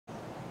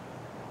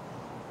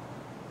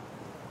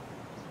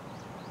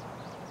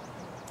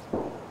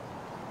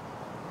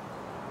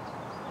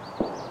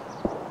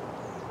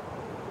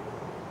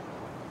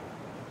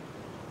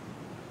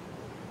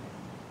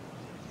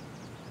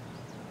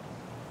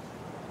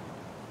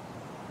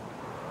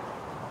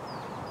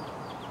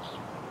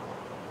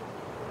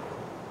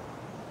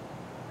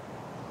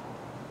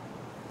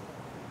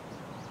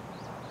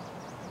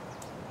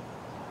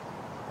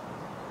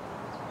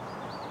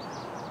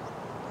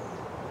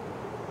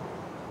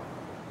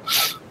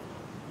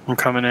I'm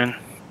coming in.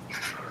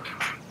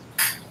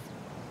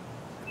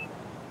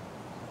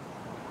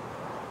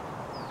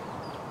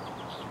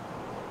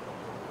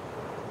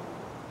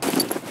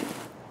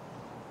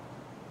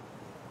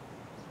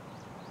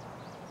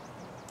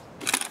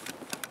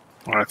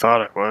 Well, I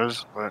thought it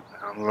was, but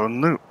I'm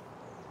loading loot.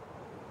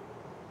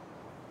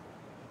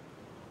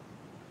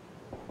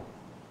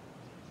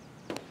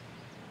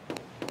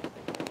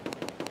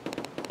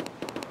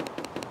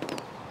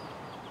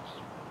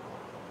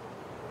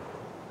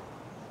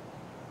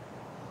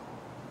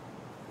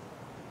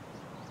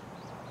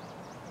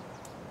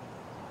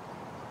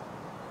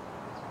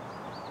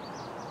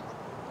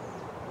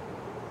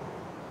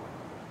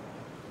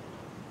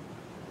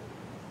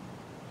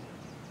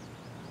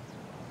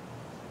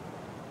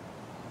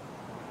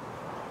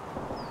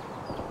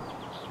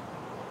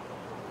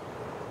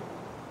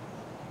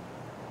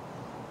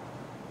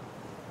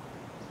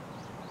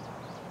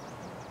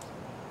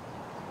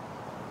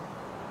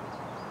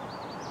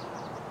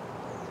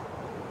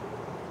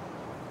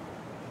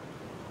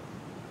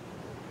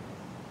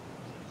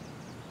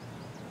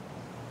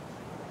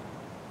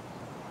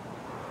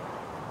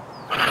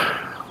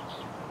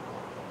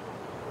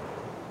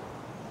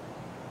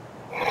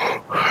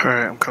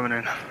 Alright, I'm coming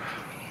in.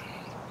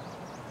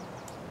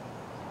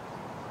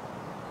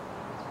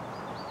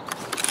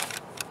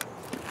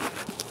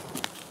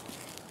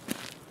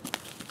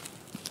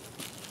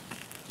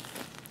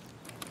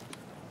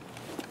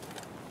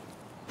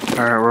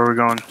 Alright, where are we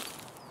going?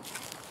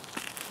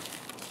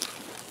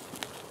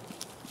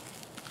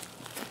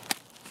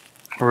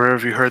 Where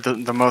have you heard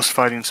the most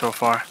fighting so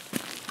far?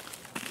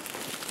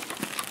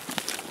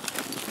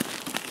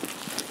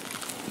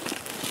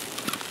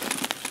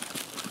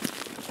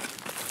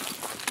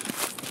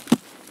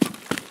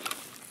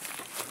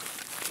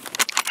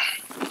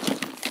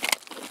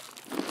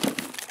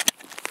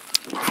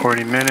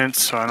 $40,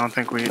 so I don't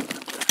think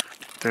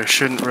there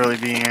shouldn't really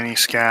be any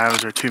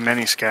scavs or too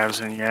many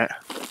scavs in yet.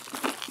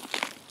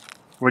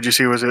 What'd you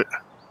see? Was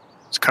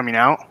it's coming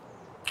out?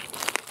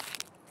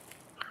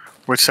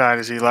 Which side?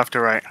 Is he left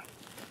or right?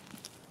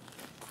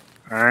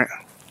 Alright.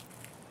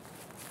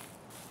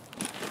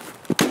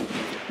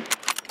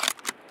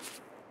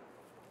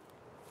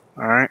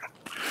 Alright.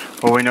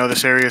 Well, we know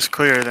this area is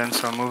clear then,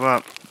 so move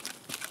up.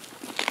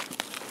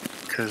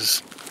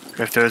 Because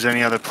if there's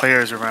any other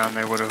players around,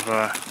 he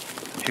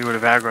would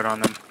have aggroed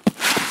on them.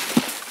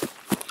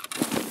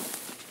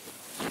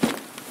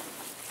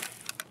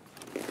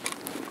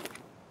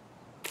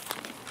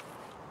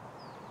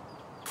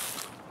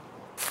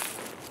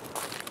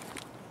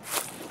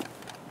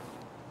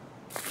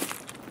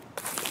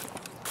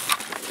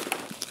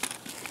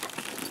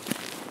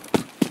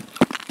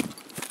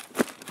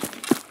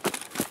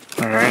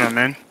 Alright, I'm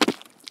in.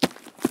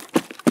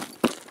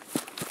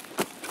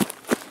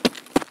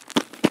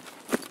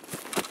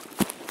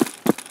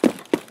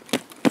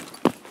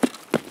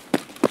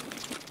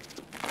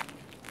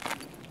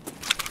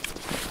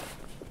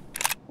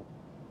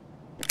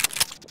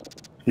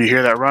 You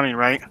hear that running,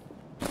 right?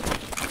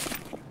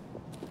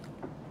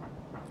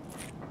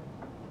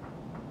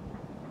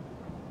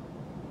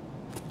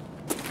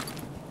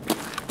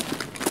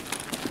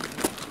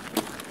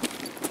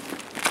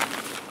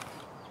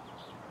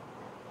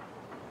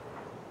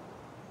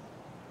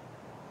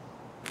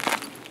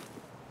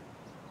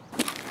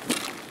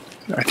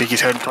 I think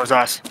he's heading towards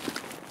us.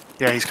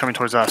 Yeah, he's coming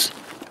towards us.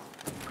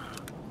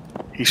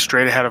 He's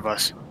straight ahead of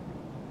us.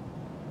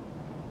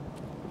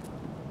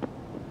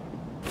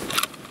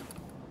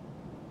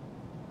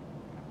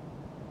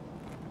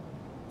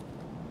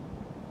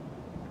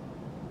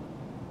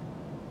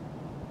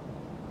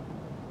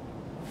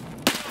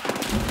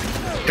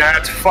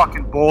 That's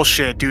fucking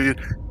bullshit, dude.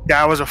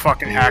 That was a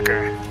fucking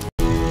hacker.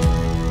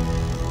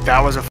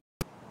 That was a